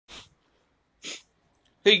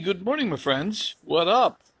Hey, good morning, my friends. What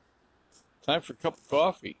up? Time for a cup of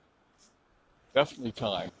coffee. Definitely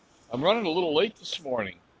time. I'm running a little late this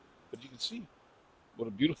morning, but you can see what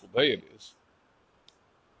a beautiful day it is.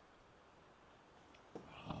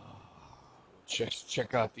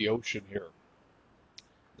 Check out the ocean here.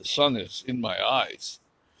 The sun is in my eyes.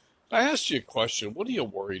 I asked you a question. What are you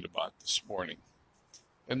worried about this morning?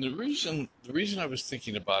 And the reason I was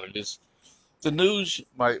thinking about it is the news,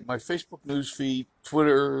 my Facebook news feed,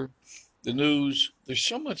 Twitter, the news. There's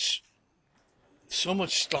so much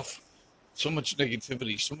stuff, so much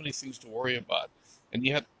negativity, so many things to worry about. And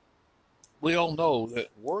yet, we all know that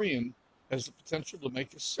worrying has the potential to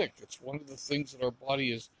make us sick. It's one of the things that our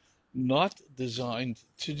body is not designed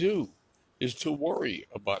to do, is to worry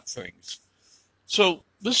about things. So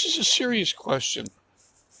this is a serious question.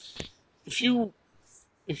 If you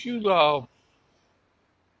if you uh,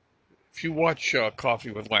 if you watch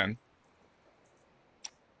Coffee with Len,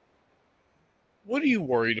 what are you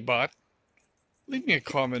worried about? Leave me a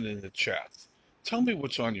comment in the chat. Tell me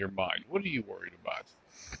what's on your mind. What are you worried about?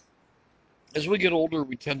 As we get older,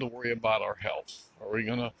 we tend to worry about our health. Are we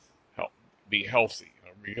going to help be healthy?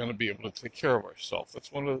 Are we going to be able to take care of ourselves?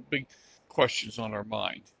 That's one of the big questions on our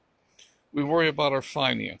mind. We worry about our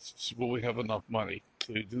finances. Will we have enough money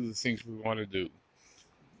to do the things we want to do?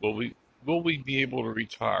 Will we be able to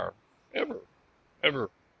retire? Ever? Ever?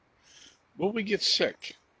 Will we get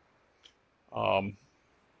sick? Um,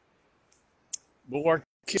 will our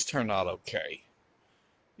kids turn out okay?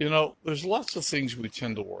 There's lots of things we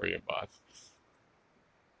tend to worry about.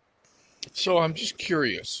 So I'm just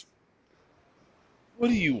curious. What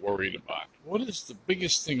are you worried about? What is the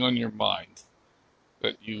biggest thing on your mind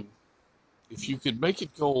that if you could make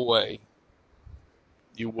it go away,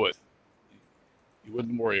 you would? You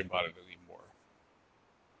wouldn't worry about it anymore.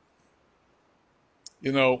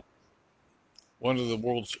 You know, one of the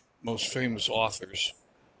world's most famous authors,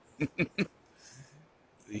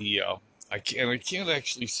 the I can't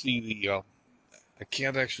actually see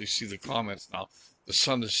the comments now. The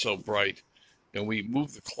sun is so bright, and we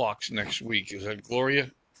move the clocks next week. Is that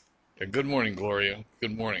Gloria? Yeah, good morning, Gloria.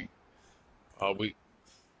 Good morning. Uh, we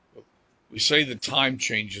we say the time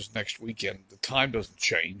changes next weekend. The time doesn't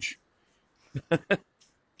change.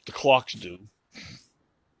 The clocks do.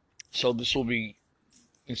 So this will be,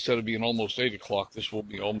 instead of being almost 8 o'clock, this will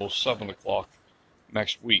be almost 7 o'clock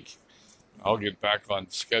next week. I'll get back on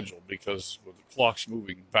schedule because with the clocks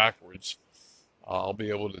moving backwards, I'll be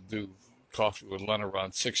able to do Coffee with Len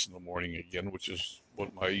around 6 in the morning again, which is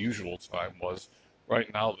what my usual time was.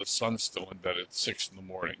 Right now, the sun's still in bed at 6 in the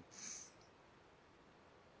morning.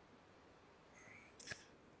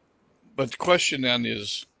 But the question then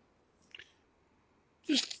is,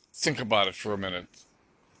 just think about it for a minute.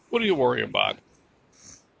 What do you worry about?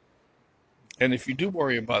 And if you do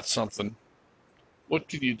worry about something, what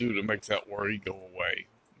can you do to make that worry go away?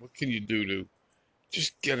 What can you do to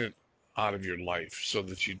just get it out of your life so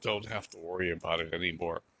that you don't have to worry about it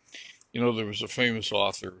anymore? There was a famous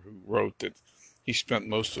author who wrote that he spent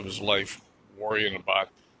most of his life worrying about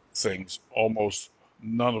things, almost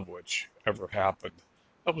none of which ever happened.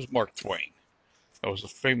 That was Mark Twain. That was a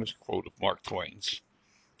famous quote of Mark Twain's.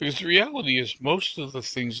 Because the reality is, most of the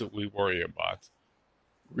things that we worry about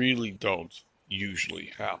really don't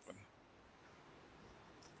usually happen.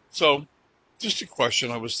 So, just a question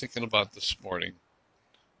I was thinking about this morning.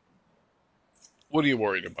 What are you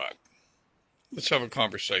worried about? Let's have a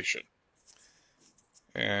conversation.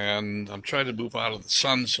 And I'm trying to move out of the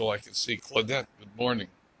sun so I can see Claudette. Good morning.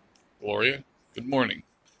 Gloria, good morning.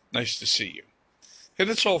 Nice to see you. Hey,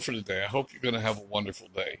 that's all for today. I hope you're going to have a wonderful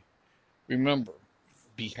day. Remember,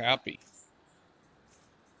 be happy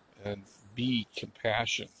and be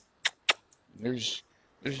compassionate. There's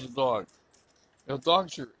the dog.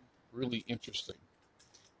 Dogs are really interesting.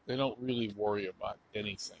 They don't really worry about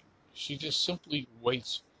anything. She just simply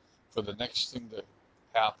waits for the next thing to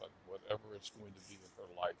happen, whatever it's going to be in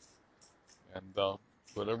her life. And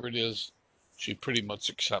whatever it is, she pretty much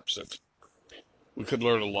accepts it. We could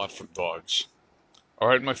learn a lot from dogs. All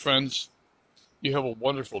right, my friends, you have a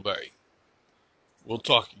wonderful day. We'll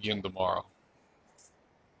talk again tomorrow.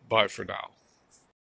 Bye for now.